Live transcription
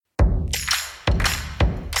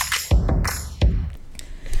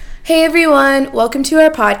Hey everyone, welcome to our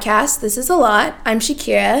podcast. This is A Lot. I'm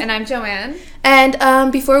Shakira. And I'm Joanne.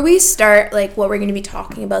 And before we start, what we're going to be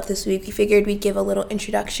talking about this week, we figured we'd give a little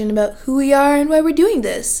introduction about who we are and why we're doing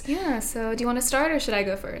this. Yeah, so do you want to start or should I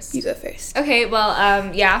go first? You go first. Okay, well,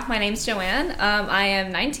 my name's Joanne. I am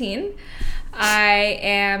 19.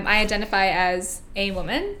 I identify as a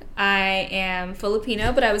woman. I am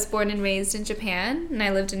Filipino, but I was born and raised in Japan, and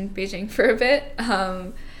I lived in Beijing for a bit.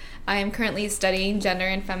 I am currently studying gender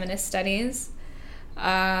and feminist studies.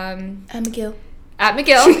 At McGill. At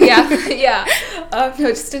McGill, yeah. Yeah.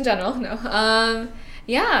 No, just in general, no.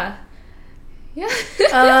 Yeah.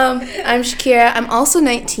 I'm Shakira. I'm also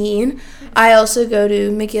 19. I also go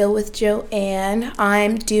to McGill with Joanne.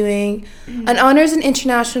 I'm doing an honors in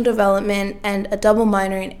international development and a double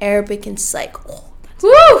minor in Arabic and psych.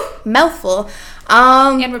 Woo! Mouthful.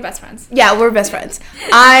 And we're best friends. Yeah, we're best friends.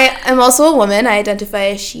 I am also a woman. I identify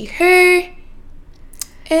as she, her.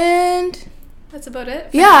 And that's about it.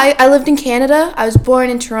 Yeah, I lived in Canada. I was born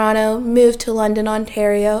in Toronto, moved to London,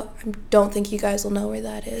 Ontario. I don't think you guys will know where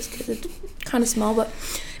that is because it's kind of small, but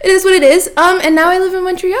it is what it is. And now I live in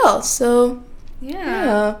Montreal, so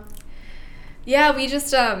yeah. Yeah, we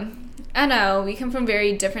just, I don't know, we come from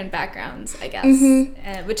very different backgrounds, I guess,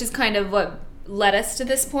 which is kind of what led us to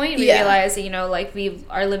this point. We realized that,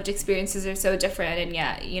 our lived experiences are so different, and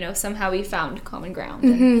yet, somehow we found common ground.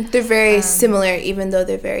 They're very similar, even though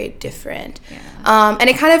they're very different. Yeah. And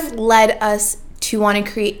it kind of led us to wanting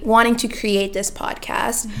to create this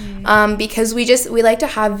podcast, because we like to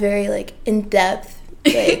have very in-depth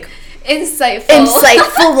insightful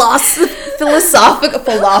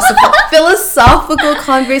philosophical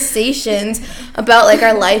conversations about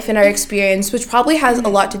our life and our experience, which probably has a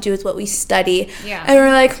lot to do with what we study. Yeah.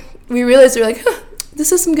 And we realized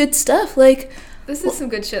this is some good stuff. This is some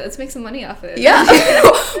good shit. Let's make some money off it. Yeah.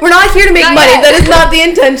 We're not here to make money. That is not the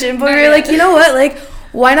intention. But we were you know what?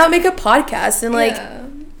 Why not make a podcast and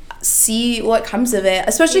see what comes of it?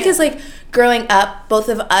 Especially because growing up, both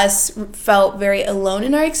of us felt very alone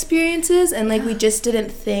in our experiences, and we just didn't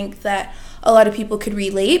think that a lot of people could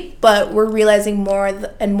relate, but we're realizing more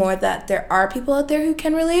and more that there are people out there who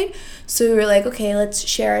can relate. So we were okay, let's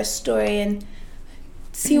share our story and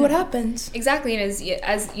see what happens. Exactly. And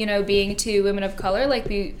as being two women of color,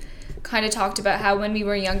 we kind of talked about how when we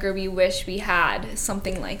were younger we wish we had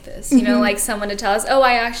something like this, someone to tell us, oh,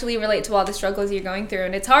 I actually relate to all the struggles you're going through.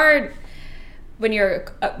 And it's hard when you're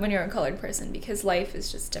a colored person because life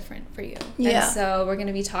is just different for you. Yeah. And so we're going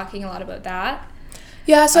to be talking a lot about that.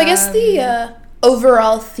 Yeah, so I guess the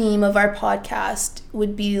overall theme of our podcast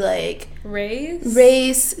would be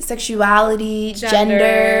race, sexuality,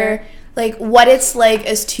 gender, what it's like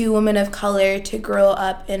as two women of color to grow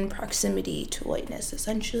up in proximity to whiteness,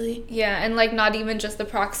 essentially. Yeah, and not even just the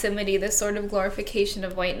proximity, this sort of glorification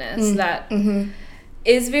of whiteness that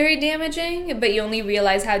is very damaging, but you only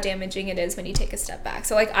realize how damaging it is when you take a step back.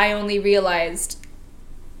 So I only realized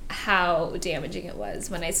how damaging it was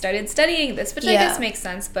when I started studying this, which I guess makes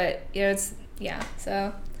sense, but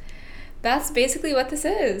so that's basically what this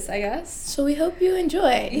is, I guess. So we hope you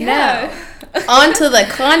enjoy. Yeah. Now, on to the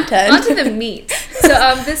content. On to the meat.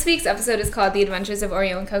 So this week's episode is called The Adventures of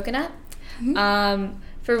Oreo and Coconut.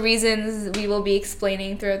 For reasons we will be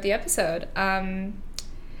explaining throughout the episode.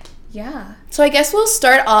 Yeah. So I guess we'll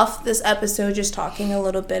start off this episode just talking a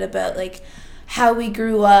little bit about how we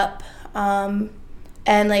grew up,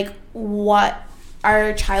 and what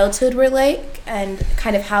our childhood were like, and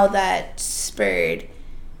kind of how that spurred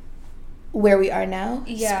where we are now.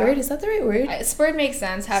 Yeah. Spurred, is that the right word? Spurred makes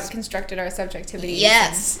sense. How it constructed our subjectivity.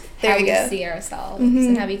 Yes. There we go. How we see ourselves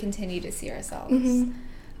and how we continue to see ourselves.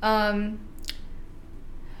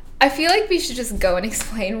 I feel like we should just go and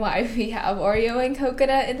explain why we have Oreo and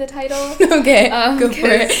coconut in the title. Okay, go for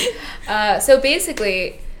it. So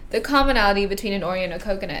basically, the commonality between an Oreo and a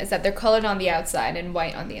coconut is that they're colored on the outside and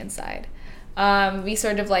white on the inside. We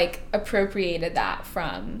sort of appropriated that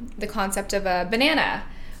from the concept of a banana,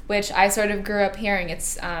 which I sort of grew up hearing.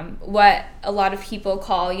 It's what a lot of people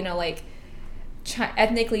call,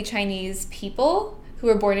 ethnically Chinese people who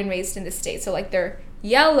were born and raised in the States. So they're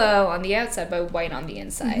yellow on the outside but white on the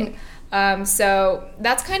inside. So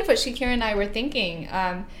that's kind of what Shakira and I were thinking,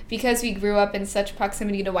 because we grew up in such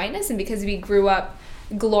proximity to whiteness, and because we grew up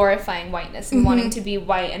glorifying whiteness and wanting to be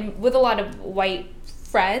white, and with a lot of white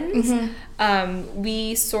friends,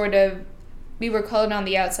 we were colored on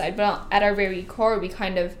the outside, but at our very core we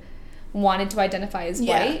kind of wanted to identify as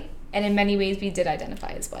white. And in many ways, we did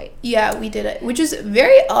identify as white. Yeah, we did it, which is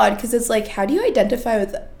very odd because it's like, how do you identify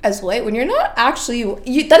as white when you're not actually?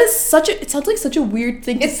 That is such a. It sounds like such a weird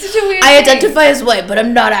thing. It's such a weird. I identify as white, but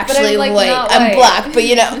I'm not actually like, white. Not I'm white. black, but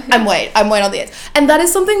I'm white. I'm white on the inside, and that is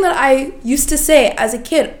something that I used to say as a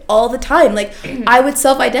kid all the time. Like I would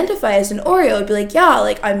self-identify as an Oreo. I'd be like, yeah,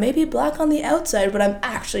 like I may be black on the outside, but I'm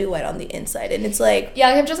actually white on the inside, and it's like,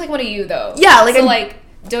 yeah, like, I'm just like one of you though. Yeah, like so like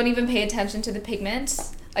don't even pay attention to the pigment.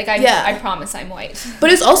 Like, I promise I'm white. But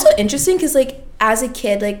it's also interesting because, like, as a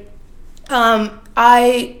kid, like,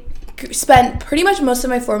 I spent pretty much most of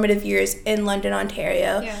my formative years in London,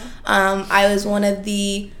 Ontario. Yeah. I was one of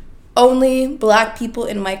the only black people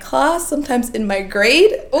in my class, sometimes in my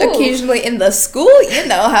grade, occasionally in the school. You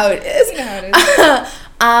know how it is. You know how it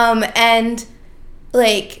is. And,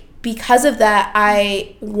 like, because of that,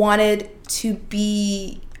 I realized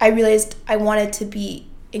I wanted to be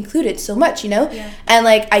included so much, you know? Yeah. And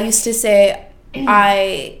like I used to say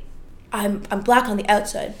I'm black on the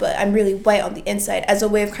outside, but I'm really white on the inside, as a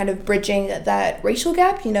way of kind of bridging that racial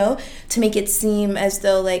gap, you know, to make it seem as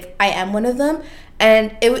though like I am one of them.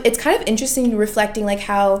 And it's kind of interesting reflecting like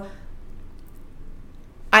how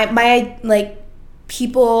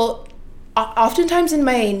people oftentimes in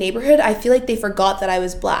my neighborhood, I feel like they forgot that I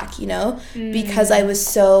was black, you know, because I was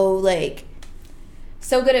so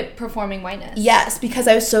good at performing whiteness. Yes, because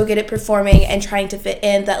I was so good at performing and trying to fit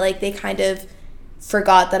in that, like, they kind of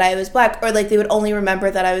forgot that I was black, or, like, they would only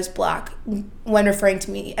remember that I was black when referring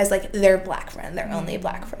to me as, like, their black friend, their only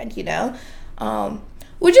black friend, you know?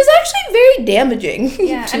 Which is actually very damaging to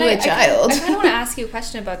a child. I kind of want to ask you a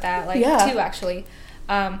question about that, like, two, actually.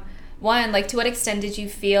 One, like, to what extent did you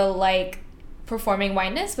feel like performing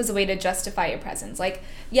whiteness was a way to justify your presence? Like,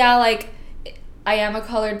 yeah, like, I am a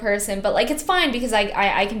colored person, but like it's fine because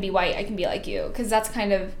I can be white, I can be like you, because that's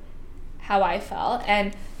kind of how I felt.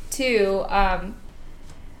 And two,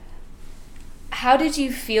 how did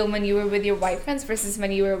you feel when you were with your white friends versus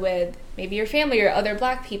when you were with maybe your family or other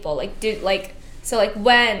black people? Like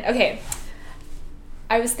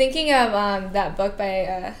I was thinking of that book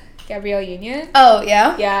by Gabrielle Union. Oh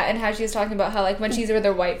yeah. Yeah, and how she was talking about how like when she's with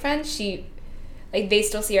her white friends, she like they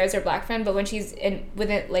still see her as her black friend, but when she's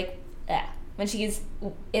when she's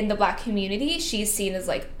in the black community, she's seen as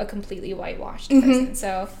like a completely whitewashed person.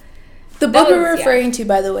 So the book we're referring to,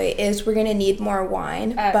 by the way, is We're Gonna Need More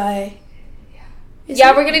Wine by We're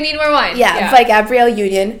Gonna Need More Wine. Yeah, by Gabrielle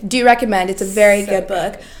Union. Do recommend. It's a very good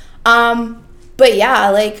book. But yeah,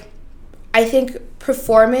 like I think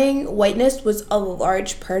performing whiteness was a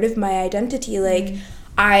large part of my identity. Like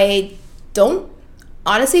I don't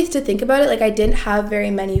honestly, to think about it, like I didn't have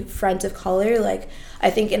very many friends of color. Like I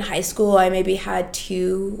think in high school I maybe had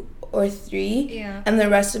 2 or 3, and the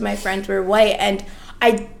rest of my friends were white. And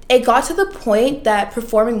it got to the point that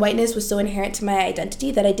performing whiteness was so inherent to my identity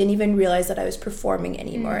that I didn't even realize that I was performing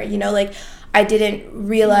anymore. You know, like I didn't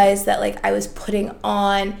realize that like I was putting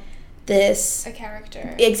on a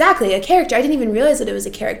character. Exactly, a character. I didn't even realize that it was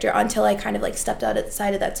a character until I kind of like stepped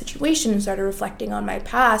outside of that situation and started reflecting on my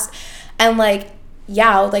past. And like,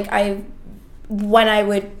 yeah, like when I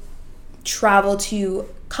would travel to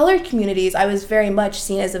colored communities, I was very much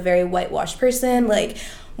seen as a very whitewashed person. Like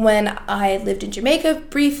when I lived in Jamaica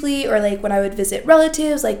briefly, or like when I would visit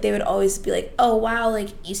relatives, like they would always be like, oh wow, like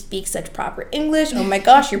you speak such proper English, oh my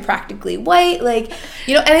gosh, you're practically white, like,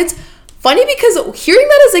 you know. And it's funny because hearing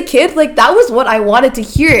that as a kid, like that was what I wanted to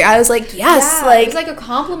hear. I was like, yes, like it's like a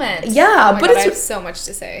compliment. Yeah, but I have so much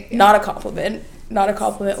to say. Not a compliment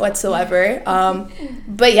whatsoever.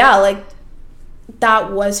 But yeah, like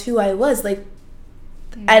that was who I was, like,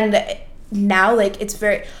 and now like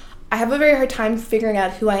I have a very hard time figuring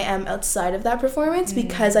out who I am outside of that performance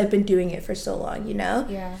because I've been doing it for so long, you know?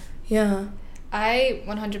 Yeah. I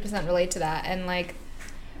 100% relate to that. And like,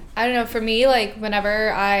 I don't know, for me, like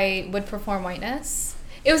whenever I would perform whiteness,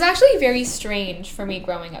 it was actually very strange for me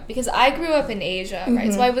growing up because I grew up in Asia,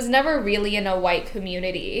 right? So I was never really in a white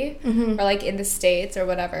community or like in the States or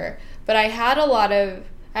whatever. But I had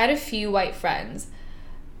a few white friends.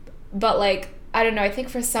 But like, I don't know, I think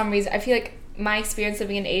for some reason, I feel like my experience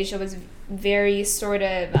living in Asia was very sort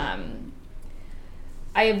of,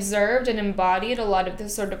 I observed and embodied a lot of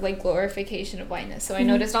this sort of like glorification of whiteness. So I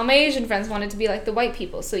noticed all my Asian friends wanted to be like the white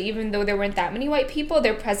people. So even though there weren't that many white people,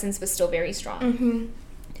 their presence was still very strong.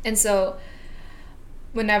 And so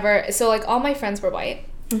like all my friends were white.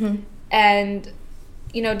 And,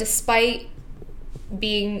 you know, despite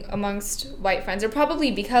being amongst white friends, or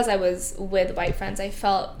probably because I was with white friends, I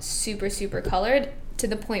felt super, super colored to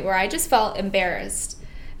the point where I just felt embarrassed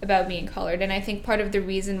about being colored. And I think part of the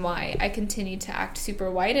reason why I continued to act super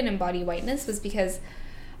white and embody whiteness was because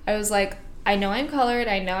I was like, I know I'm colored,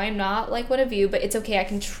 I know I'm not like one of you, but it's okay, I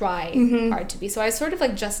can try hard to be. So I was sort of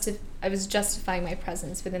like I was justifying my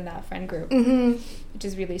presence within that friend group, which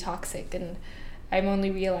is really toxic, and I'm only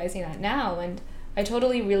realizing that now. And I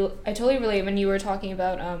totally relate when you were talking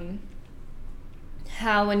about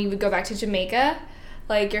how when you would go back to Jamaica,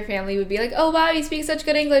 like your family would be like, oh wow, you speak such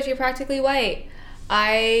good English, you're practically white.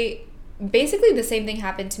 Basically the same thing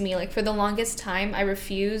happened to me. Like for the longest time I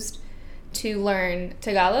refused to learn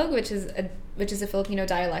Tagalog, which is a Filipino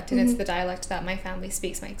dialect, and it's the dialect that my family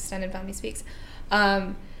speaks, my extended family speaks.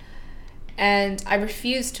 And I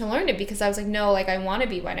refused to learn it because I was like, no, like I want to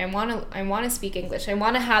be white. I want to speak English. I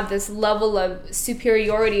want to have this level of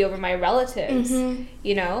superiority over my relatives,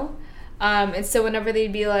 you know? And so whenever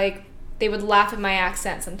they'd be like, they would laugh at my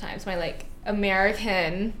accent sometimes, my like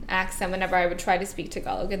American accent, whenever I would try to speak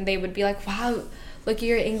Tagalog, and they would be like, wow, look at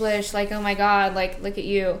your English, like, oh my God, like, look at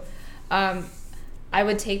you. I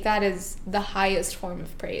would take that as the highest form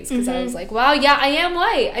of praise, because I was like, wow, yeah, I am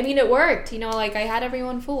white. I mean, it worked, you know, like I had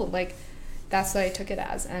everyone fooled. Like that's what I took it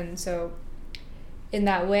as. And so in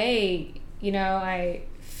that way, you know, I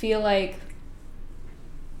feel like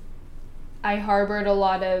I harbored a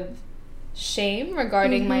lot of shame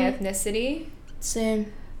regarding my ethnicity.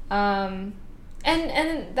 Same.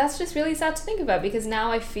 And that's just really sad to think about, because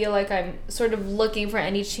now I feel like I'm sort of looking for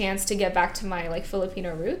any chance to get back to my like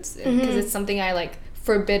Filipino roots, because it's something I like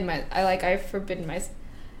forbade myself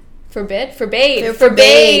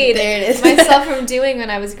from doing when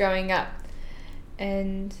I was growing up.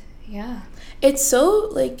 And yeah, it's so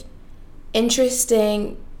like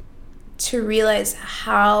interesting to realize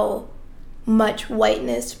how much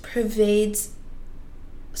whiteness pervades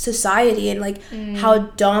society, and like how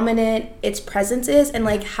dominant its presence is, and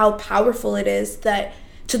like how powerful it is, that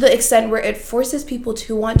to the extent where it forces people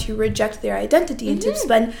to want to reject their identity and to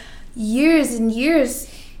spend years and years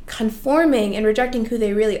conforming and rejecting who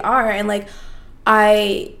they really are. And like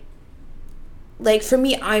for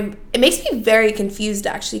me, it makes me very confused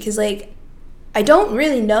actually, because like I don't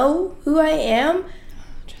really know who I am.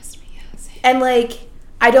 Trust me, yeah, same. And like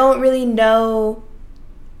I don't really know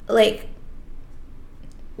like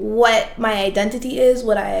what my identity is,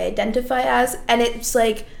 what I identify as. And it's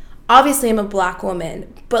like, obviously I'm a Black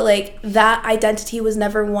woman, but like that identity was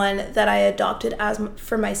never one that I adopted as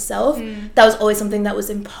for myself. That was always something that was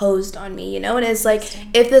imposed on me, you know? And it's like,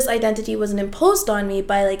 if this identity wasn't imposed on me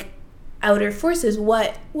by like outer forces,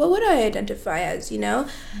 what would I identify as, you know?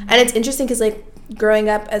 And it's interesting because like growing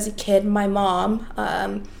up as a kid, my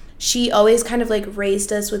mom, she always kind of like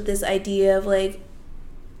raised us with this idea of like,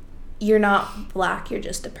 you're not Black, you're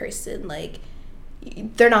just a person. Like,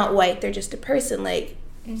 they're not white, they're just a person. Like,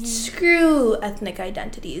 screw ethnic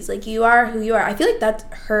identities. Like, you are who you are. I feel like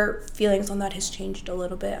that her feelings on that has changed a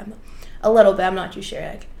little bit. I'm not too sure.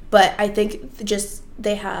 Like, but I think just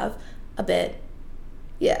they have a bit.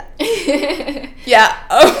 Yeah. Yeah.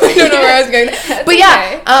 Oh, I don't know where I was going. But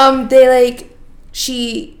yeah, they like,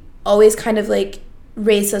 she always kind of like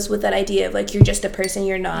raised us with that idea of like, you're just a person,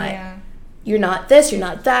 you're not. Yeah. You're not this, you're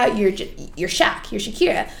not that, you're Shaq, you're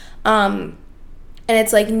Shakira. And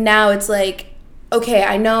it's like, now it's like, okay,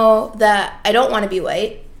 I know that I don't want to be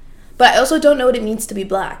white, but I also don't know what it means to be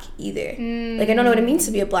Black either. Like, I don't know what it means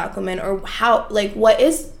to be a Black woman, or how, like, what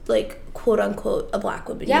is, like, quote unquote, a Black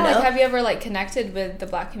woman, yeah, you know? Like, have you ever, like, connected with the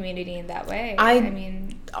Black community in that way?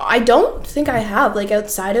 I don't think I have, like,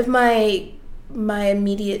 outside of my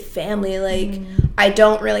immediate family. Like, I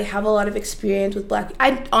don't really have a lot of experience with Black.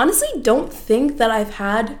 I honestly don't think that I've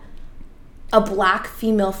had a Black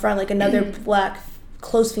female friend, like another Black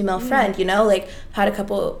close female friend, you know? Like, I've had a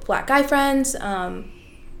couple Black guy friends,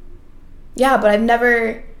 yeah, but I've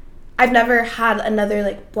never had another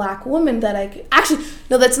like Black woman that I could actually.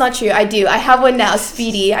 No, that's not true. I do. I have one now,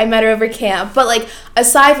 Speedy. I met her over camp. But like,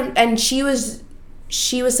 aside from, and she was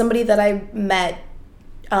somebody that I met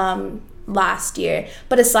last year.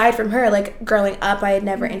 But aside from her, like growing up, I had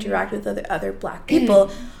never interacted with other Black people,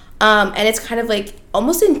 and it's kind of like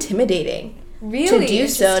almost intimidating. Really? To do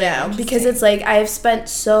so now, because it's like I have spent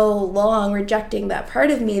so long rejecting that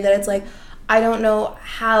part of me that it's like I don't know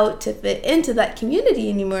how to fit into that community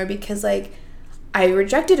anymore, because like I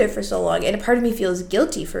rejected it for so long, and a part of me feels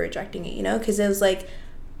guilty for rejecting it, you know, because it was like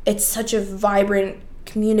it's such a vibrant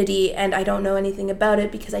community and I don't know anything about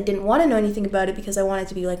it because I didn't want to know anything about it because I wanted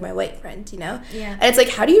to be like my white friend, you know? Yeah. And it's like,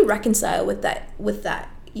 how do you reconcile with that,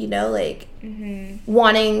 you know, like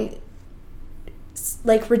wanting,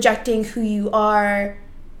 like rejecting who you are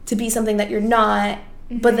to be something that you're not,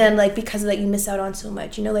 but then like because of that you miss out on so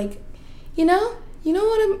much, you know, like, you know? You know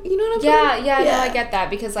what I'm Yeah, no, I get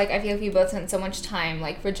that, because like I feel like we both spent so much time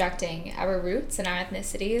like rejecting our roots and our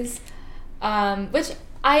ethnicities, which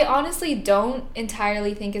I honestly don't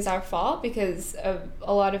entirely think is our fault, because of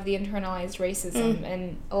a lot of the internalized racism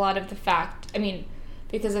and a lot of the fact,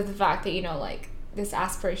 because of the fact that, you know, like this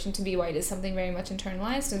aspiration to be white is something very much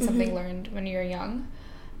internalized and something learned when you're young.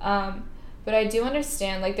 But I do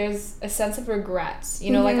understand, like, there's a sense of regret,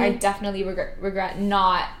 you know, like I definitely regret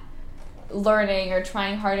not learning or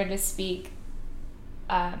trying harder to speak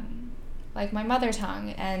like my mother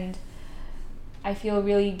tongue, and I feel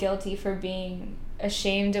really guilty for being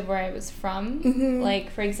ashamed of where I was from.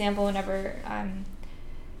 Like, for example, whenever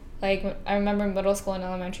like I remember in middle school and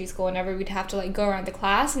elementary school, whenever we'd have to like go around the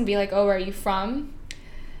class and be like, oh, where are you from,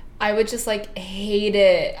 I would just like hate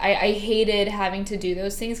it. I hated having to do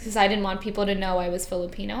those things because I didn't want people to know I was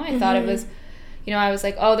Filipino. I thought it was, you know, I was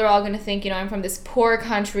like, oh, they're all going to think, you know, I'm from this poor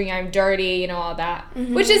country, I'm dirty, you know, all that.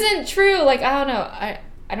 Which isn't true. Like, I don't know. I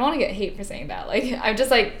don't want to get hate for saying that. Like, I'm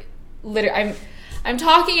just like, literally, I'm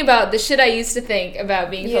talking about the shit I used to think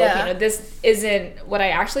about being Filipino. This isn't what I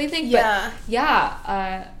actually think. But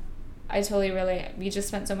I totally relate. We just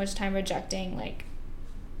spent so much time rejecting, like,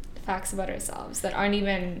 facts about ourselves that aren't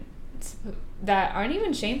even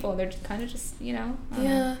shameful. They're just kind of just, you know.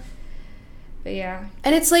 But yeah.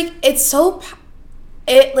 And it's like,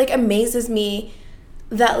 it like amazes me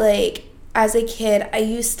that like as a kid I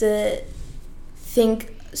used to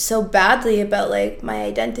think so badly about like my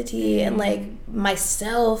identity and like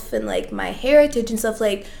myself and like my heritage and stuff,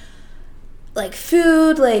 like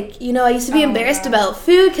food, like, you know, I used to be embarrassed about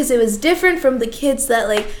food because it was different from the kids that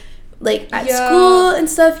like at school and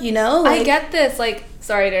stuff, you know. Like, I get this, like,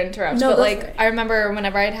 sorry to interrupt, but like I remember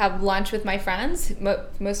whenever I'd have lunch with my friends,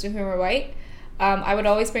 most of whom were white, I would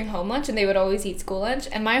always bring home lunch and they would always eat school lunch,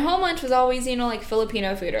 and my home lunch was always, you know, like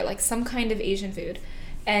Filipino food or like some kind of Asian food,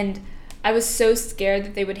 and I was so scared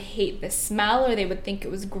that they would hate the smell or they would think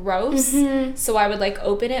it was gross. So I would like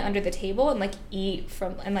open it under the table and like eat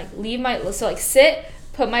from, and like leave sit,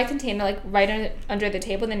 put my container like right under the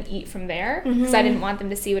table and then eat from there because I didn't want them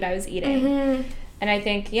to see what I was eating. And I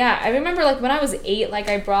think, I remember like when I was 8, like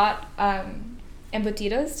I brought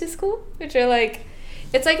embutidos to school, which are like,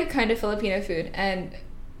 it's like a kind of Filipino food. And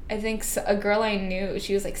I think a girl I knew,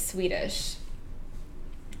 she was like Swedish.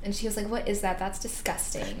 And she was like, what is that? That's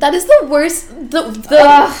disgusting. That is the worst.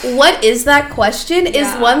 What is that question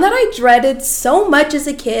is one that I dreaded so much as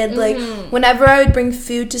a kid. Like, whenever I would bring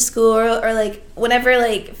food to school or like, whenever,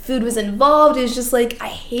 like, food was involved, it was just, like, I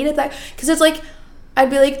hated that. Because it's, like, I'd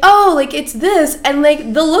be like, oh, like, it's this. And, like,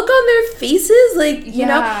 the look on their faces, like, you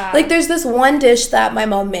know. Like, there's this one dish that my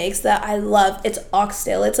mom makes that I love. It's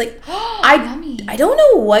oxtail. It's, like, I don't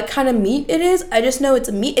know what kind of meat it is. I just know it's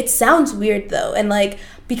a meat. It sounds weird, though. And, like,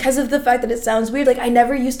 because of the fact that it sounds weird, like, I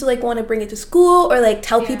never used to, like, want to bring it to school or, like,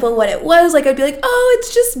 tell people what it was. Like, I'd be like, oh,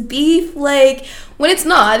 it's just beef. Like, when it's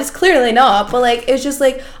not, it's clearly not. But, like, it's just,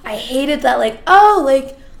 like, I hated that, like, oh,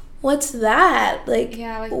 like, what's that? Like,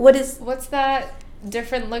 like, what's that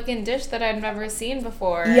different looking dish that I'd never seen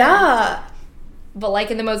before? Yeah. But,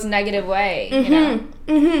 like, in the most negative way, you know?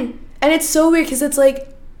 And it's so weird because it's, like,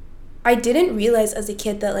 I didn't realize as a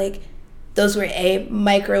kid that, like, those were A,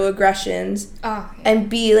 microaggressions, and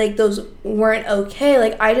B, like, those weren't okay.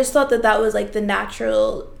 Like, I just thought that was, like, the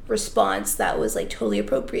natural response that was, like, totally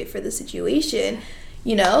appropriate for the situation,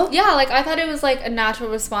 you know? Yeah, like, I thought it was, like, a natural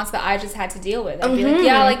response that I just had to deal with. I'd be like,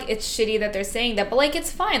 yeah, like, it's shitty that they're saying that, but, like, it's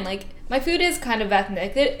fine. Like, my food is kind of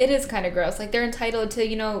ethnic. It is kind of gross. Like, they're entitled to,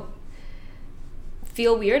 you know,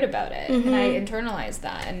 feel weird about it, and I internalized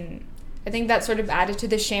that, and I think that sort of added to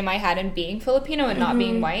the shame I had in being Filipino and not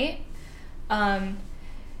being white. And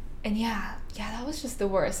that was just the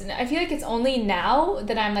worst. And I feel like it's only now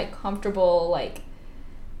that I'm like comfortable like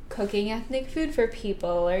cooking ethnic food for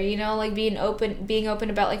people, or, you know, like being open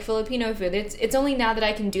about like Filipino food. It's only now that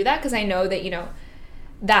I can do that because I know that, you know,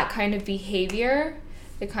 that kind of behavior,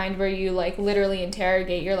 the kind where you like literally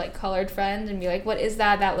interrogate your like colored friend and be like, what is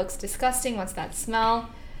that? That looks disgusting. What's that smell?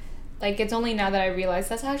 Like, it's only now that I realize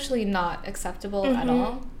that's actually not acceptable at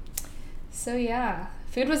all. So yeah.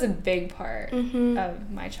 Food was a big part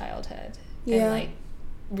of my childhood, and like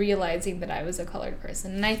realizing that I was a colored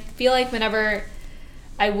person. And I feel like whenever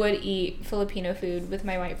I would eat Filipino food with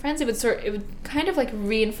my white friends, it would kind of like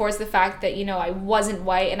reinforce the fact that, you know, I wasn't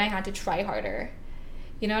white and I had to try harder.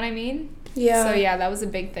 You know what I mean? Yeah. So yeah, that was a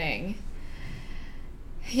big thing.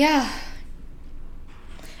 Yeah.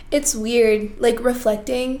 It's weird, like,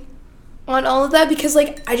 reflecting on all of that, because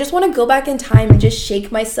like I just want to go back in time and just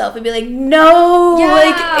shake myself and be like, no,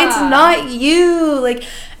 like, it's not you, like,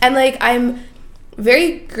 and like I'm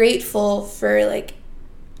very grateful for, like,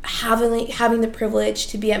 having the privilege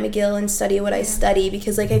to be at McGill and study what I study,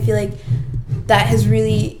 because, like, I feel like that has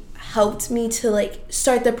really helped me to, like,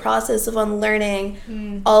 start the process of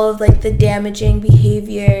unlearning all of, like, the damaging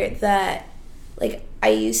behavior that, like, I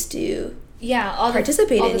used to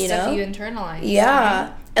participate in, you know? All the stuff you internalized. Yeah.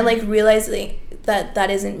 Right? And, like, realizing that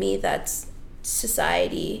isn't me, that's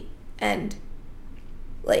society, and,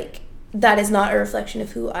 like, that is not a reflection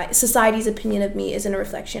of society's opinion of me isn't a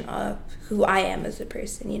reflection of who I am as a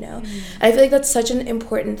person, you know? And I feel like that's such an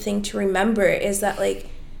important thing to remember, is that, like,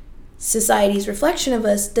 society's reflection of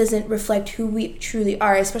us doesn't reflect who we truly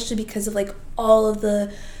are, especially because of, like, all of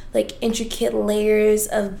the, like, intricate layers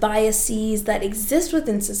of biases that exist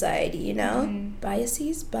within society, you know?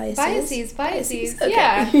 Biases. Okay.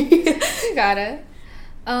 Yeah. You got it.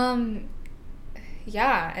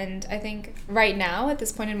 Yeah, and I think right now, at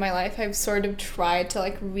this point in my life, I've sort of tried to,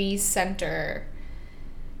 like, recenter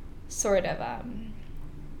sort of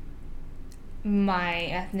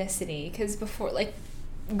my ethnicity, because before, like,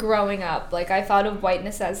 growing up, like, I thought of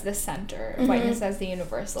whiteness as the center, whiteness as the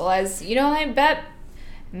universal, as, you know, I bet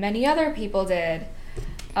many other people did,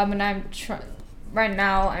 and right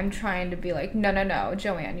now I'm trying to be like, no,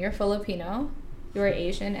 Joanne, you're Filipino, you're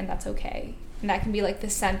Asian, and that's okay. And that can be, like, the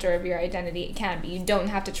center of your identity. It can be. You don't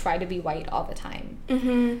have to try to be white all the time.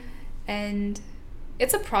 And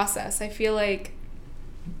it's a process. I feel like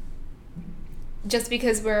just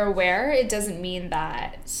because we're aware, it doesn't mean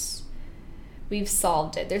that we've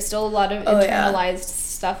solved it. There's still a lot of internalized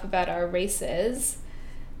stuff about our races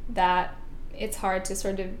that it's hard to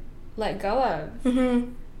sort of let go of.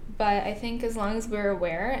 But I think as long as we're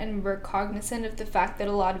aware and we're cognizant of the fact that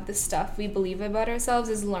a lot of the stuff we believe about ourselves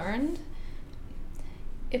is learned,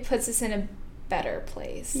 it puts us in a better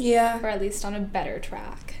place. Yeah. Or at least on a better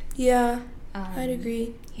track. Yeah. I'd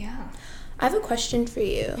agree. Yeah. I have a question for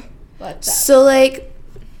you. What's that? So, like,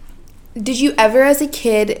 did you ever as a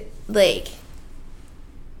kid, like,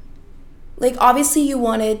 obviously you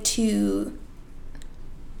wanted to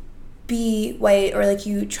be white, or, like,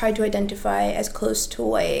 you tried to identify as close to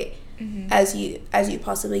white as you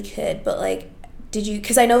possibly could, but, like, did you,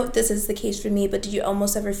 because I know this is the case for me, but did you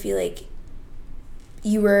almost ever feel like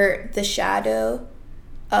you were the shadow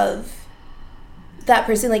of that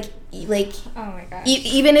person, like oh my gosh.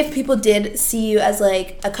 Even if people did see you as,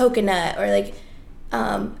 like, a coconut, or, like,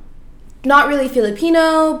 not really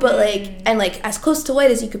Filipino, but like, and, like, as close to white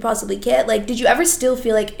as you could possibly get, like, did you ever still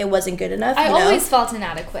feel like it wasn't good enough? I always felt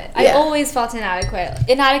inadequate.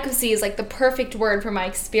 Inadequacy is, like, the perfect word for my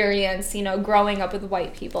experience, you know, growing up with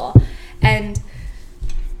white people. And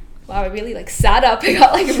wow, I really, like, sat up. I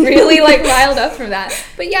got, like, really, like, riled up from that.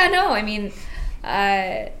 But yeah, no, I mean,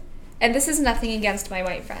 and this is nothing against my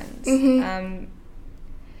white friends.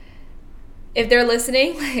 If they're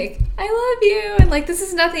listening, like, I love you, and, like, this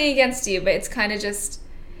is nothing against you, but it's kind of just,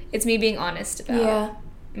 it's me being honest about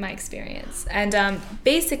my experience. And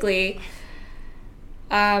basically,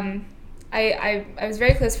 I was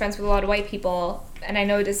very close friends with a lot of white people, and I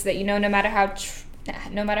noticed that, you know, no matter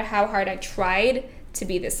how hard I tried to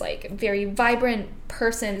be this, like, very vibrant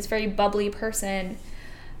person, this very bubbly person,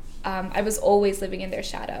 I was always living in their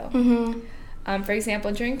shadow. For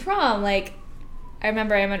example, during prom, like, I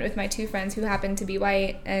remember I went with my two friends who happened to be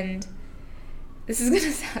white, and this is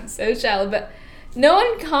gonna sound so shallow, but no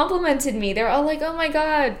one complimented me. They were all like, oh my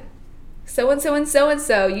god, so-and-so and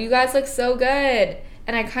so-and-so, you guys look so good.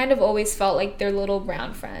 And I kind of always felt like their little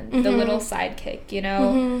brown friend, the little sidekick, you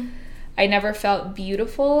know? I never felt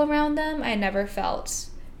beautiful around them. I never felt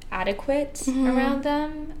adequate around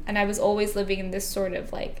them. And I was always living in this sort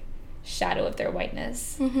of, like, shadow of their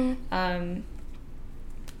whiteness.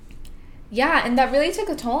 Yeah, and that really took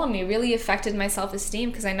a toll on me. It really affected my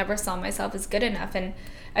self-esteem, because I never saw myself as good enough. And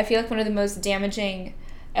I feel like one of the most damaging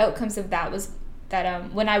outcomes of that was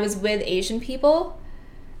that when I was with Asian people,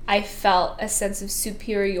 I felt a sense of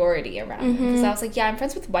superiority around them, because I was like, yeah, I'm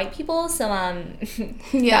friends with white people, so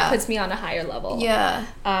that puts me on a higher level.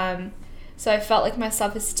 So I felt like my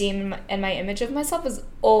self-esteem and my image of myself was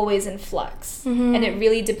always in flux, and it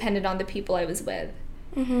really depended on the people I was with.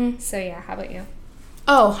 So yeah, how about you?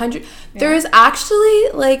 Oh, 100. Yeah. There was actually,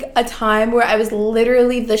 like, a time where I was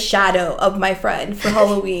literally the shadow of my friend for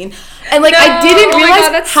Halloween. And, like, I didn't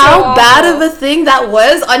realize how bad of a thing that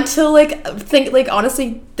was until, like,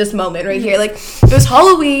 honestly, this moment right here. Like, it was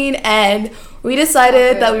Halloween, and we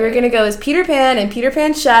decided that we were going to go as Peter Pan and Peter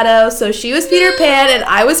Pan's shadow. So she was Peter Pan, and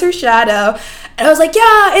I was her shadow. And I was like,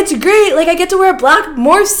 yeah, it's great. Like, I get to wear a black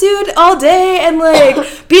morph suit all day and, like,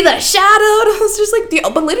 be the shadow. And I was just like,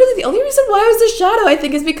 but literally the only reason why I was the shadow, I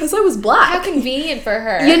think, is because I was black. How convenient for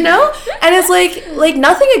her. You know? And it's like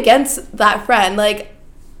nothing against that friend. Like,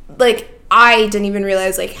 I didn't even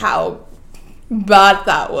realize, like, how bad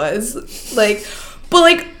that was. Like, but,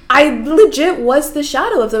 like, I legit was the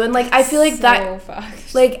shadow of them. And, like, I feel like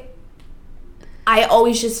fucked. Like, I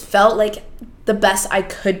always just felt like the best I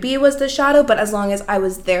could be was the shadow, but as long as I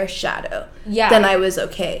was their shadow, then I was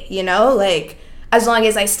okay, you know? Like, as long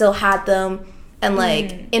as I still had them and,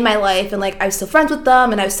 like, in my life and, like, I was still friends with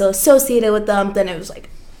them and I was still associated with them, then it was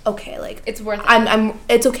like, okay, like, it's worth it.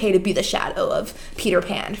 It's okay to be the shadow of Peter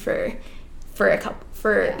Pan for a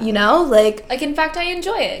couple, you know? Like, in fact, I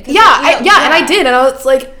enjoy it. And I did, and I was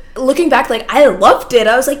like, looking back, like, I loved it.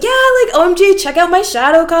 I was like, yeah, like, OMG, check out my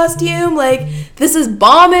shadow costume. Like, this is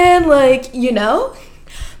bombing. Like, you know?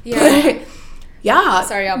 Yeah. But, yeah.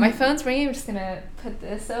 Sorry, y'all. My phone's ringing. I'm just going to put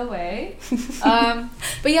this away.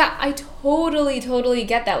 But, yeah, I totally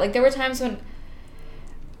get that. Like, there were times when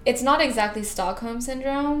it's not exactly Stockholm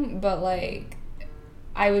Syndrome, but, like,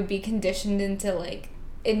 I would be conditioned into, like,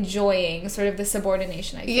 enjoying sort of the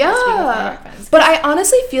subordination I feel speaking with my friends. But I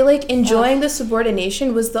honestly feel like enjoying the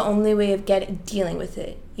subordination was the only way of dealing with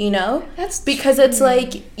it, you know? That's because true. It's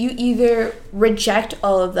like you either reject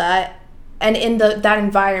all of that, and in that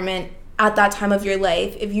environment at that time of your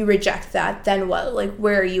life, if you reject that, then what? Like,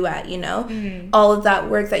 where are you at, you know? All of that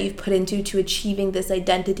work that you've put into achieving this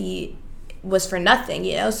identity was for nothing,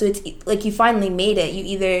 you know? So it's like you finally made it. You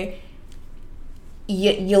either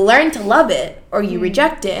you learn to love it or you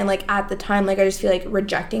reject it. And, like, at the time, like, I just feel like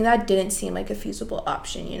rejecting that didn't seem like a feasible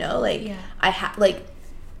option, you know? Like,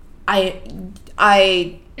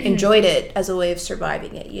 I enjoyed it as a way of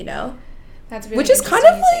surviving it, you know? That's really which is kind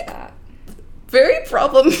of, like, very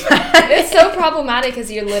problematic. It's so problematic because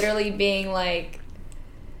you're literally being, like...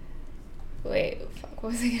 Wait, fuck,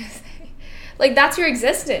 what was I gonna say? Like, that's your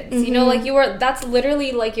existence, you know? Like, that's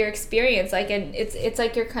literally, like, your experience. Like, and it's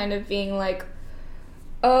like you're kind of being, like...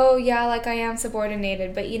 Oh, yeah, like, I am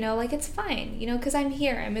subordinated, but, you know, like, it's fine, you know, because I'm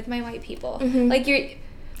here. I'm with my white people. Like,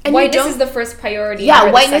 whiteness is the first priority.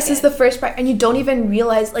 Yeah, whiteness is the first priority. And you don't even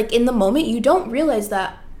realize, like, in the moment, you don't realize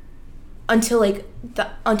that until, like,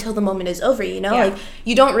 until the moment is over, you know? Yeah. Like,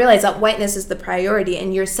 you don't realize that whiteness is the priority,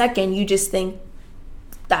 and you're second, you just think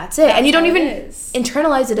that's it. And you don't even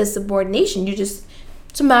internalize it as subordination. It's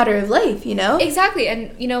a matter of life, you know? Exactly.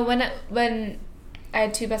 And, you know, when I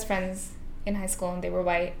had two best friends in high school and they were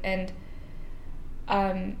white, and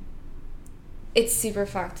it's super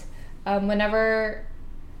fucked. Whenever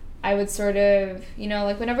I would sort of, you know,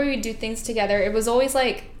 like, whenever we would do things together, it was always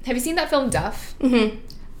like, have you seen that film Duff?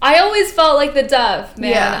 I always felt like the Duff, man.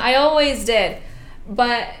 Yeah. I always did.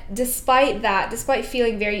 But despite that, despite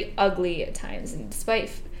feeling very ugly at times, and despite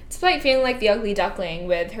feeling like the ugly duckling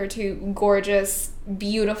with her two gorgeous,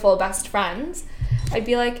 beautiful best friends, I'd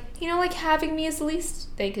be like, you know, like, having me is the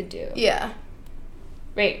least they could do. Yeah.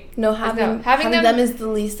 Wait. No, having them is the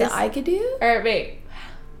least that I could do? Or wait.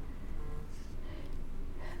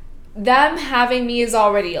 Them having me is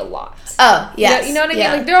already a lot. Oh, yes. You know what I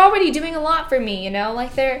mean? Like, they're already doing a lot for me, you know?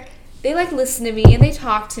 Like, they like, listen to me, and they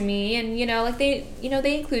talk to me, and, you know, like, they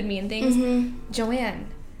include me in things. Joanne,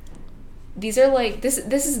 these are, like, this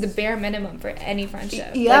is the bare minimum for any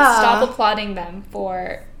friendship. Yeah. Like, stop applauding them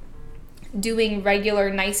for doing regular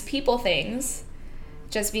nice people things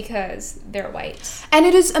just because they're white. And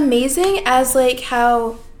it is amazing as, like,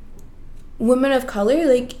 how women of color,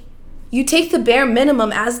 like, you take the bare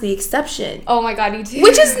minimum as the exception. Oh my god, you do.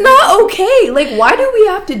 Which is not okay. Like, why do we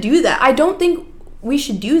have to do that? I don't think we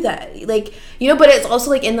should do that. Like, you know, but it's also,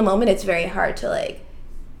 like, in the moment, it's very hard to, like...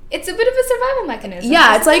 It's a bit of a survival mechanism.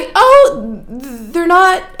 Yeah, it's like, oh, they're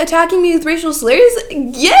not attacking me with racial slurs?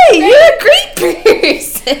 Yay, you're a great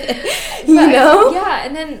person. You know? Yeah,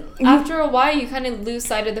 and then after a while, you kind of lose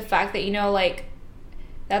sight of the fact that, you know, like,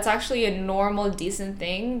 that's actually a normal, decent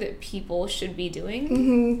thing that people should be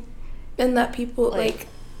doing. And that people, like,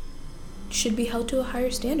 should be held to a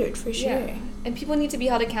higher standard, for sure. Yeah. And people need to be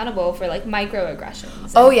held accountable for, like,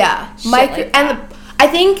 microaggressions. Oh, yeah. I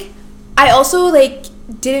think I also, like,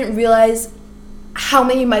 didn't realize how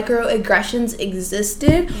many microaggressions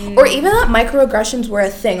existed, or even that microaggressions were a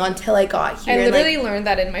thing until I got here. I literally learned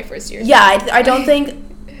that in my first year. Yeah, I don't think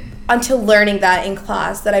until learning that in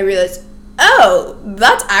class that I realized, oh,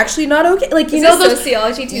 that's actually not okay. Like, you know, those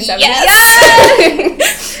Sociology 270. Yes.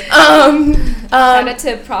 Shout out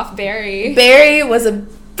to Prof. Barry. Barry was a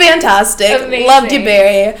fantastic. Amazing. Loved you,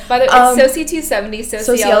 Barry. By the way, it's Soci 270,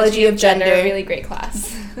 Sociology of Gender. Really great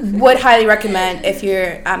class. would highly recommend if you're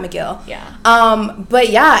at McGill. Yeah. But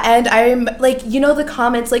yeah, and I'm like, you know, the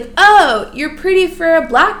comments like, oh, you're pretty for a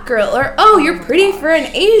black girl, or oh, you're pretty for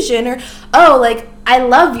an Asian, or oh, like, I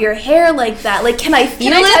love your hair like that. Like, can I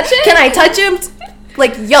feel it? Can I touch him?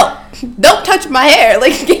 Like, yo, don't touch my hair.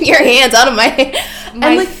 Like, get your hands out of my hair.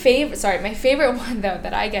 My favorite one though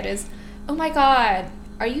that I get is, oh my god,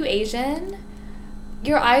 are you Asian?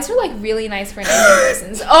 Your eyes are like really nice for an Asian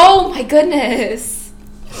person's. Oh my goodness.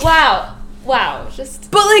 Wow. Just.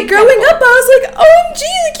 But like growing up, I was like, OMG,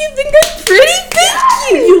 like you think I'm pretty?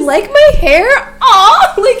 Thank you. You like my hair?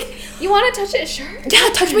 Aw, like. You want to touch it? Sure. Yeah,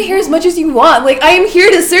 touch my hair as much as you want. Like, I am here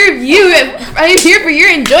to serve you. I am here for your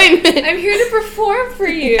enjoyment. I'm here to perform for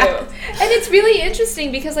you. Yeah. And it's really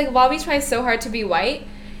interesting because, like, while we try so hard to be white,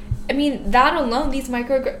 I mean, that alone, these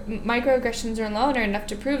microaggressions alone are enough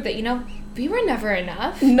to prove that, you know, we were never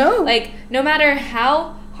enough. No. Like, no matter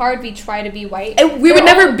how hard we try to be white. And we would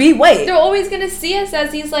never be white. They're always going to see us as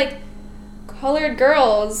these, like, colored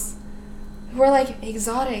girls who are like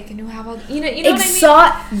exotic and who have all you know what I mean? Yes.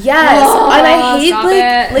 And I hate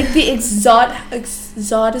like the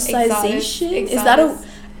exoticization. Is that a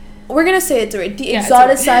we're gonna say it's right. The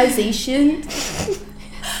exoticization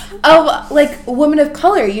of like women of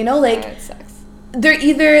color, you know, like it sucks. They're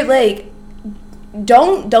either like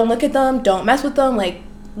don't look at them, don't mess with them, like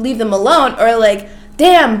leave them alone, or like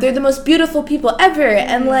damn, they're the most beautiful people ever,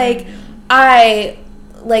 and like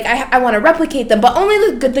I want to replicate them, but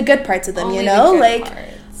only the good parts of them, only, you know?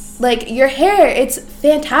 Like your hair, it's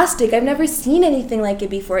fantastic. I've never seen anything like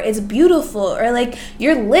it before. It's beautiful. Or like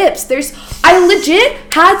your lips. I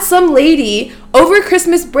legit had some lady over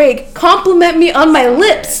Christmas break compliment me on my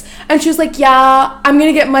lips. And she was like, yeah, I'm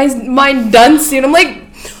going to get mine done soon. I'm like, women,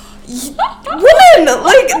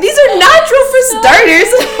 like these are natural for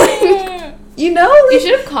starters. You know? You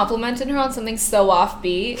should have complimented her on something so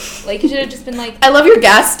offbeat. Like, you should have just been like... I love your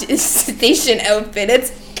gas station outfit.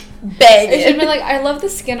 It's banging. You should have been like, I love the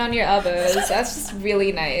skin on your elbows. That's just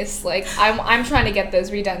really nice. Like, I'm trying to get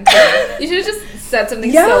those redone too. You should have just said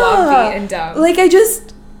something so offbeat and dumb. Like, I just...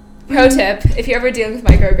 Pro tip, if you're ever dealing with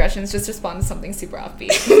microaggressions, just respond to something super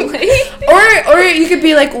offbeat. or you could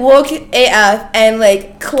be like woke AF and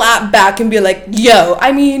like clap back and be like, yo,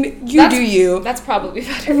 I mean, do you. That's probably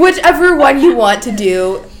better. Whichever one you want to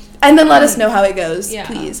do. And then let us know how it goes,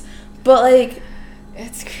 please. But like...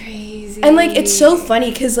 It's crazy. And like, it's so funny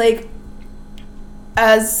because like,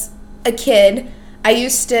 as a kid, I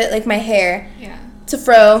used to, like my hair... Yeah. To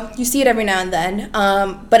fro, you see it every now and then,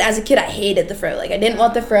 but as a kid I hated the fro. Like I didn't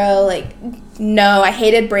want the fro. Like no, I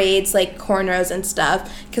hated braids, like cornrows and stuff,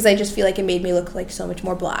 because I just feel like it made me look like so much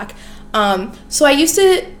more black. So I used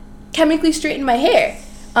to chemically straighten my hair,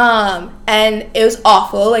 and it was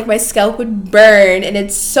awful. Like my scalp would burn, and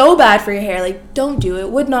it's so bad for your hair. Like don't do it.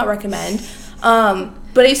 Would not recommend. But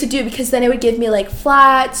I used to do it because then it would give me like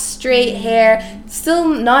flat, straight hair. Still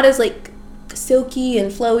not as like silky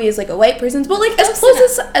and flowy as like a white person's, but like as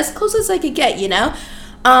close as I could get, you know.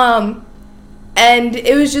 And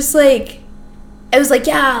it was just like, it was like,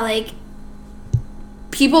 yeah, like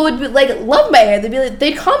people would be, like love my hair.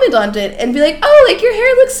 They'd comment on it and be like, oh, like your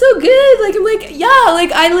hair looks so good. Like I'm like, yeah,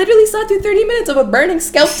 like I literally sat through 30 minutes of a burning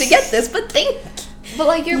scalp to get this, but thank you. But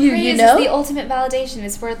like your praise is the ultimate validation.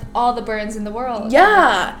 It's worth all the burns in the world.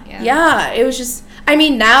 Yeah. It was just, I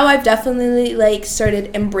mean, now I've definitely like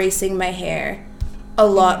started embracing my hair a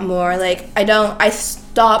lot more. Like I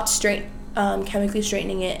stopped chemically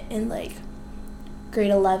straightening it in like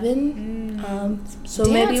grade 11. So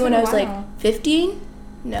maybe when I was like 15,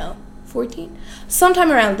 no, 14,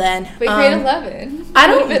 sometime around then. Wait, grade 11? I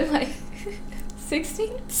don't have been like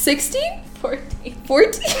 16? 16?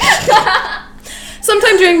 14?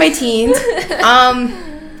 Sometime during my teens.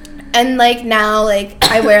 And like now, like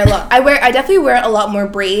I definitely wear a lot more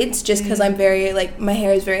braids just because I'm very like, my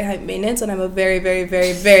hair is very high maintenance and I'm a very, very,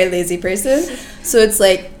 very, very lazy person. So it's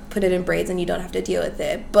like, put it in braids and you don't have to deal with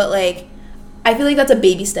it. But like, I feel like that's a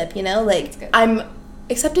baby step, you know? Like I'm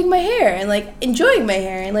accepting my hair and like enjoying my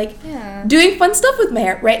hair and like doing fun stuff with my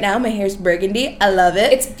hair. Right now, my hair's burgundy. I love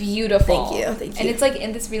it. It's beautiful. Thank you. And it's like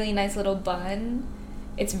in this really nice little bun.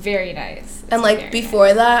 It's very nice. And like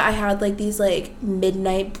before that, I had like these like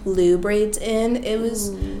midnight blue braids in. It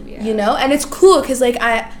was, you know, and it's cool because like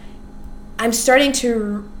I'm starting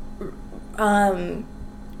to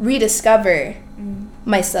rediscover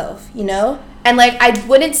myself, you know? And like I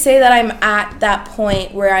wouldn't say that I'm at that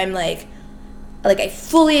point where I'm like I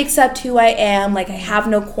fully accept who I am, like I have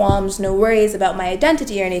no qualms, no worries about my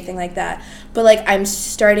identity or anything like that. But like I'm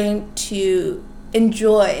starting to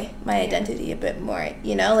enjoy my identity a bit more,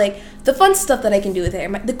 you know, like the fun stuff that I can do with hair,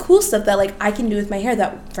 the cool stuff that like I can do with my hair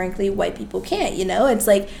that frankly white people can't, you know. It's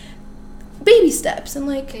like baby steps and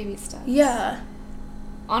like baby steps. Yeah,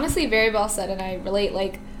 honestly, very well said. And I relate.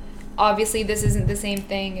 Like, obviously this isn't the same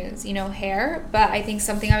thing as, you know, hair, but I think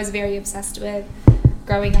something I was very obsessed with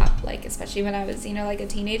growing up, like especially when I was, you know, like a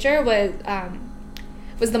teenager,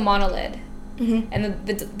 was the monolid. And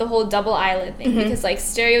the whole double eyelid thing, because like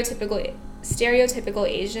stereotypical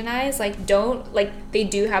Asian eyes, like, don't, like, they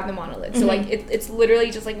do have the monolid, so like it's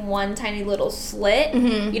literally just like one tiny little slit.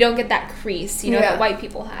 You don't get that crease, you know, that white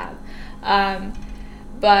people have.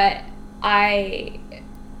 But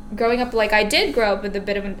growing up, like, I did grow up with a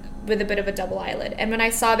bit of a double eyelid, and when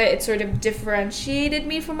I saw that it sort of differentiated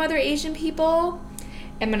me from other Asian people,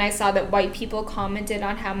 and when I saw that white people commented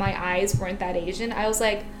on how my eyes weren't that Asian, I was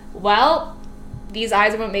like, well, these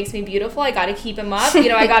eyes are what makes me beautiful. I gotta keep them up. You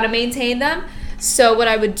know, I gotta maintain them. So what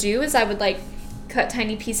I would do is I would, like, cut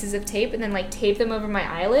tiny pieces of tape and then, like, tape them over my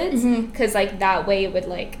eyelids. Because, like, that way it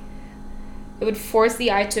would force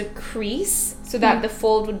the eye to crease so that the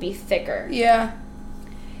fold would be thicker. Yeah.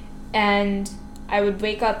 And I would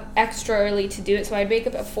wake up extra early to do it. So I'd wake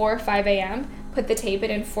up at 4 or 5 a.m., put the tape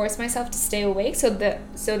in, and force myself to stay awake so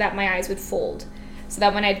that my eyes would fold. So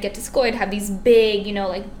that when I'd get to school, I'd have these big, you know,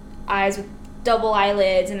 like, eyes with double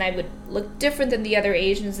eyelids, and I would look different than the other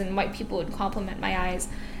Asians, and white people would compliment my eyes.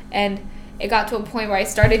 And it got to a point where I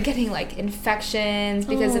started getting, like, infections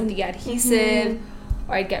because of the adhesive,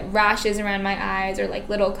 or I'd get rashes around my eyes, or, like,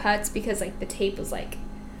 little cuts because, like, the tape was, like,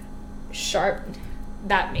 sharp.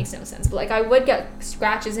 That makes no sense, but, like, I would get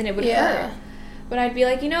scratches and it would hurt. But I'd be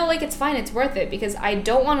like, you know, like, it's fine, it's worth it, because I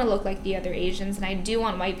don't want to look like the other Asians, and I do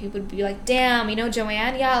want white people to be like, damn, you know,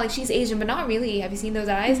 Joanne, yeah, like, she's Asian, but not really. Have you seen those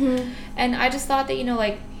eyes? And I just thought that, you know,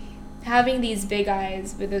 like, having these big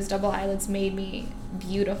eyes with those double eyelids made me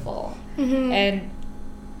beautiful. And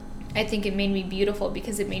I think it made me beautiful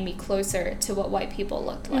because it made me closer to what white people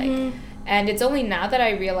looked like. And it's only now that I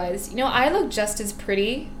realized, you know, I look just as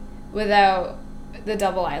pretty without the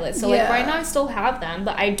double eyelids. So like right now I still have them,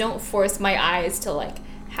 but I don't force my eyes to like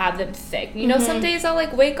have them thick. You know, some days I'll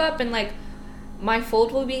like wake up and like my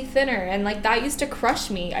fold will be thinner, and like that used to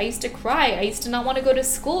crush me. I used to cry. I used to not want to go to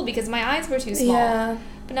school because my eyes were too small.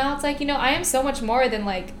 But now it's like, you know, I am so much more than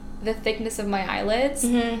like the thickness of my eyelids.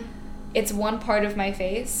 It's one part of my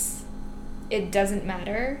face. It doesn't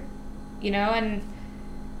matter, you know. And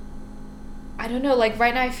I don't know, like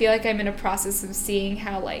right now I feel like I'm in a process of seeing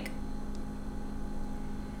how like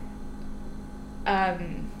I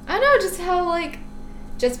don't know, just how, like,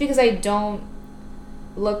 just because I don't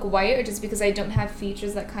look white, or just because I don't have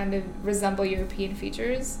features that kind of resemble European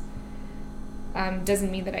features,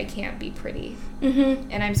 doesn't mean that I can't be pretty.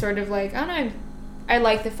 And I'm sort of like, I don't know, I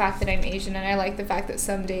like the fact that I'm Asian, and I like the fact that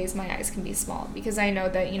some days my eyes can be small, because I know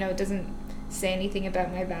that, you know, it doesn't say anything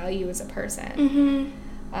about my value as a person.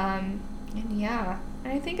 And yeah,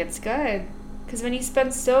 I think it's good, because when you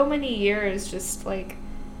spend so many years just, like,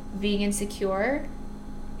 being insecure,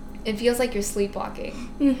 it feels like you're sleepwalking.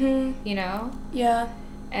 You know? Yeah.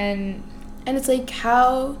 And it's like,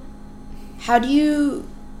 how do you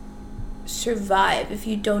survive if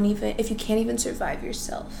you can't even survive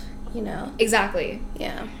yourself, you know? Exactly.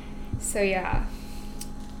 Yeah. So yeah,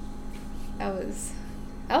 that was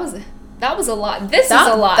a lot. This is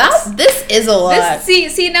a lot. This is a lot.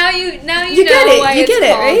 See now you know why it's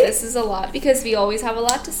called right? This is a lot, because we always have a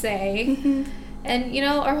lot to say. And, you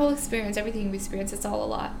know, our whole experience, everything we experience, it's all a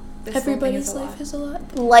lot. Everybody's life is a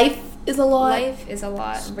lot. Life is a lot. Life is a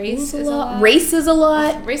lot. Race is a lot. Race is a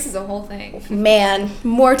lot. Race is a whole thing. Man,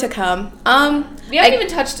 more to come. We haven't even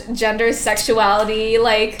touched gender, sexuality,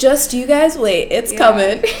 like... Just you guys wait. It's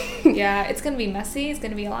coming. Yeah, it's going to be messy. It's going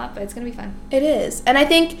to be a lot, but it's going to be fun. It is. And I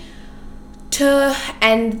think to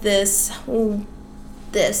end this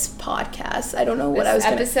podcast, I don't know what I was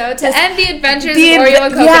episode to end the adventures of Oreo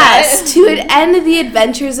and Coconut. Yes, to end the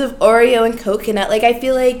adventures of Oreo and Coconut. Like, I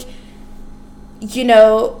feel like, you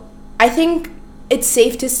know, I think it's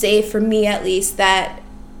safe to say, for me at least, that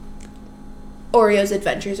Oreo's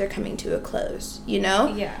adventures are coming to a close, you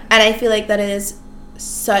know? Yeah. And I feel like that is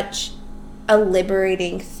such a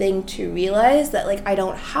liberating thing to realize, that, like, I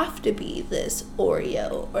don't have to be this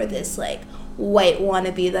Oreo or this, like, white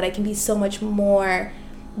wannabe, that I can be so much more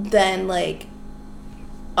than like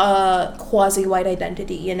a quasi-white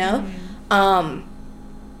identity, you know?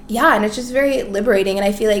 Yeah, and it's just very liberating. And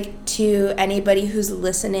I feel like to anybody who's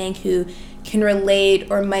listening who can relate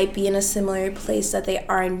or might be in a similar place that they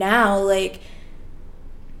are now, like,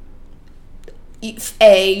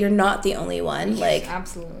 you're not the only one, like,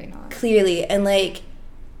 absolutely not, clearly. And like,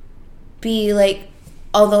 be like,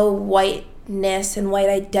 although whiteness and white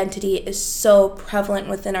identity is so prevalent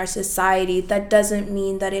within our society, that doesn't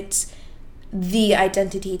mean that it's the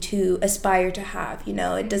identity to aspire to have, you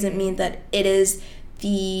know? It doesn't mean that it is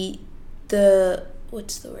the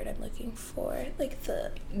what's the word I'm looking for? Like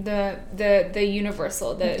the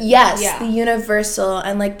universal. The universal.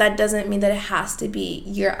 And like that doesn't mean that it has to be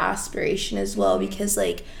your aspiration as well, because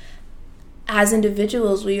like as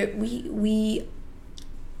individuals we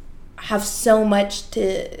have so much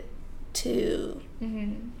to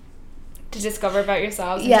discover about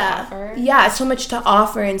yourselves. And to offer. So much to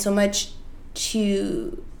offer, and so much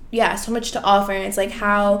to offer, and it's like,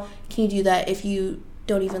 how can you do that if you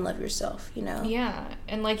don't even love yourself, you know? Yeah,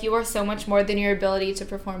 and like you are so much more than your ability to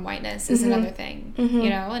perform whiteness is another thing, you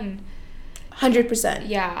know, and 100%.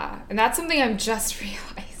 Yeah, and that's something I'm just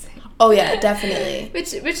realizing. Oh yeah, definitely.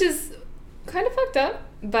 which is kind of fucked up,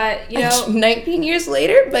 but you know, 19 years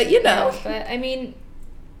later, but you know. Yeah, but I mean,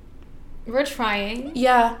 we're trying.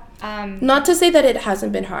 Yeah. Not to say that it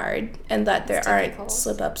hasn't been hard and that there aren't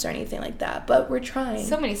slip-ups or anything like that, but we're trying.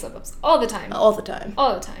 So many slip-ups. All the time.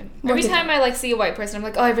 Every time I, like, see a white person, I'm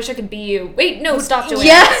like, oh, I wish I could be you. Wait, no, stop, Joanne.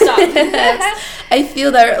 Yeah. Stop. I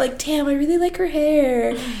feel that, like, damn, I really like her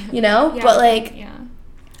hair, you know? Yeah, but, like,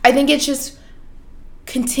 I think it's just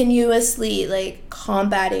continuously, like,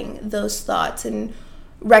 combating those thoughts and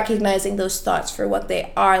recognizing those thoughts for what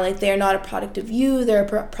they are. Like, they're not a product of you, they're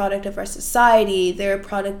a product of our society, they're a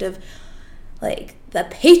product of like the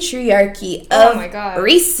patriarchy, of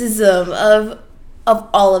racism, of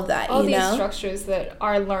all of that, all you know? These structures that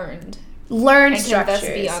are learned and structures can thus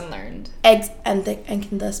be unlearned, and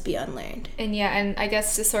can thus be unlearned. And and I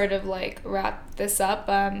guess to sort of like wrap this up,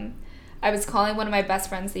 I was calling one of my best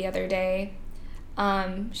friends the other day.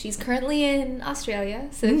 She's currently in Australia,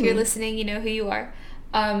 so if you're listening, you know who you are.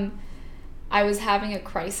 I was having a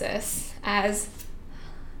crisis, as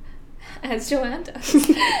Joanne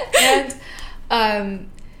does. And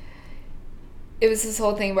it was this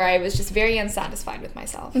whole thing where I was just very unsatisfied with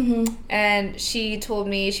myself. And she told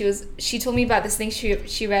me about this thing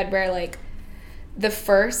she read where, like, the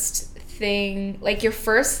first thing, like, your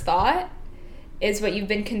first thought is what you've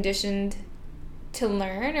been conditioned to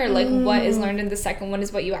learn, or like what is learned, and the second one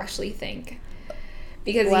is what you actually think.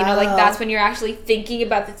 Because, you know, like, that's when you're actually thinking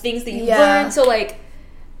about the things that you learned. So, like,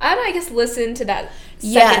 I don't know, I guess listen to that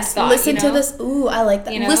second thought, listen to this. Ooh, I like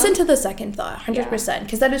that. You know? Listen to the second thought, 100%.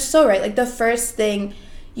 Because that is so right. Like, the first thing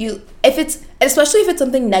especially if it's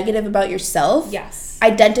something negative about yourself,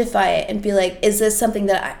 identify it and be like, is this something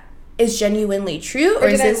that is genuinely true? Or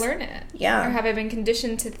did I learn it? Yeah. Or have I been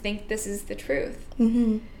conditioned to think this is the truth?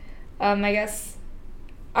 I guess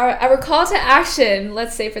our call to action,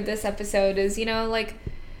 let's say, for this episode is, you know, like,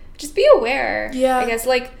 just be aware. Yeah. I guess,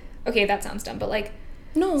 like, okay, that sounds dumb, but, like,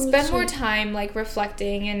 spend more time, like,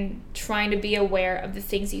 reflecting and trying to be aware of the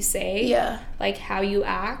things you say. Yeah. Like, how you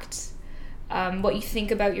act, what you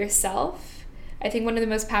think about yourself. I think one of the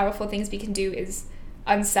most powerful things we can do is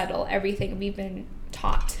unsettle everything we've been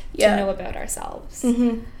taught to know about ourselves.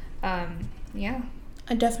 I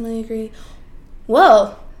definitely agree.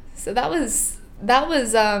 Well, so that was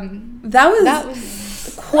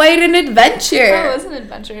quite an adventure. That was an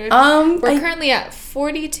adventure. We're currently at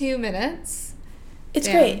 42 minutes. It's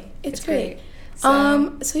great. It's great.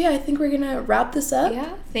 So yeah, I think we're gonna wrap this up.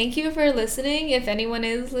 Yeah. Thank you for listening. If anyone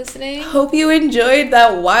is listening, hope you enjoyed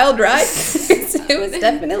that wild ride. It was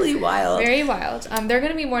definitely wild. Very wild. There are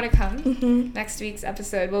gonna be more to come. Next week's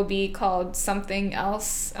episode will be called something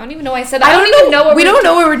else. I don't even know why I said that. We don't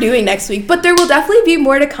know what we're doing next week, but there will definitely be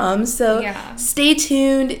more to come. So stay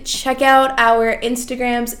tuned. Check out our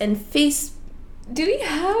Instagrams and Facebook. Do we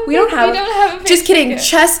have? We don't have a Facebook. Just kidding.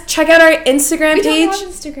 Just check out our Instagram page. We don't have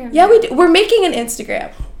Instagram. Yeah, we do. We're making an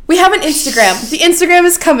Instagram. We have an Instagram. The Instagram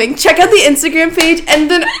is coming. Check out the Instagram page,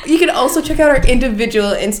 and then you can also check out our individual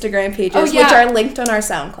Instagram pages, which are linked on our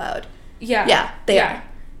SoundCloud. Yeah. Yeah, they are.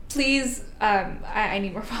 Please, I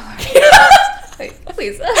need more followers.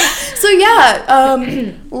 Please. So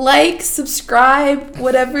yeah, like, subscribe,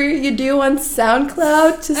 whatever you do on SoundCloud.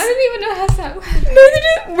 I don't even know how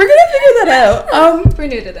SoundCloud. We're gonna figure that out. We're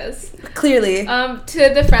new to this. Clearly.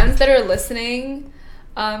 To the friends that are listening,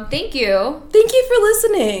 thank you. Thank you for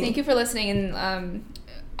listening. Thank you for listening, and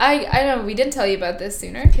I don't know, we didn't tell you about this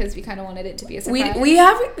sooner because we kind of wanted it to be a surprise. We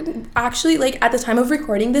have actually, like, at the time of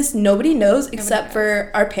recording this, nobody knows except for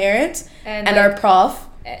our parents and our prof.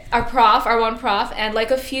 Our one prof, and,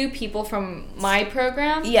 like, a few people from my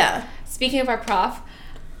program. Yeah. Speaking of our prof,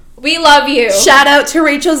 we love you. Shout out to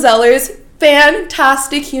Rachel Zellers.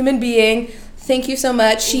 Fantastic human being. Thank you so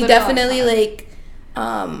much. She definitely, like,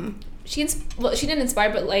 she didn't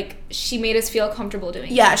inspire, but like she made us feel comfortable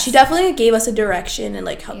doing. Yeah, she definitely gave us a direction and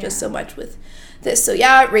like helped us so much with this. So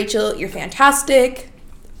yeah, Rachel, you're fantastic.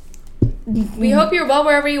 We hope you're well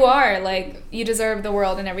wherever you are. Like, you deserve the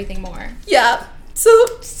world and everything more. Yeah. So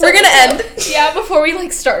we're gonna end. Yeah, before we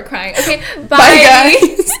like start crying. Okay, bye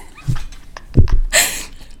guys.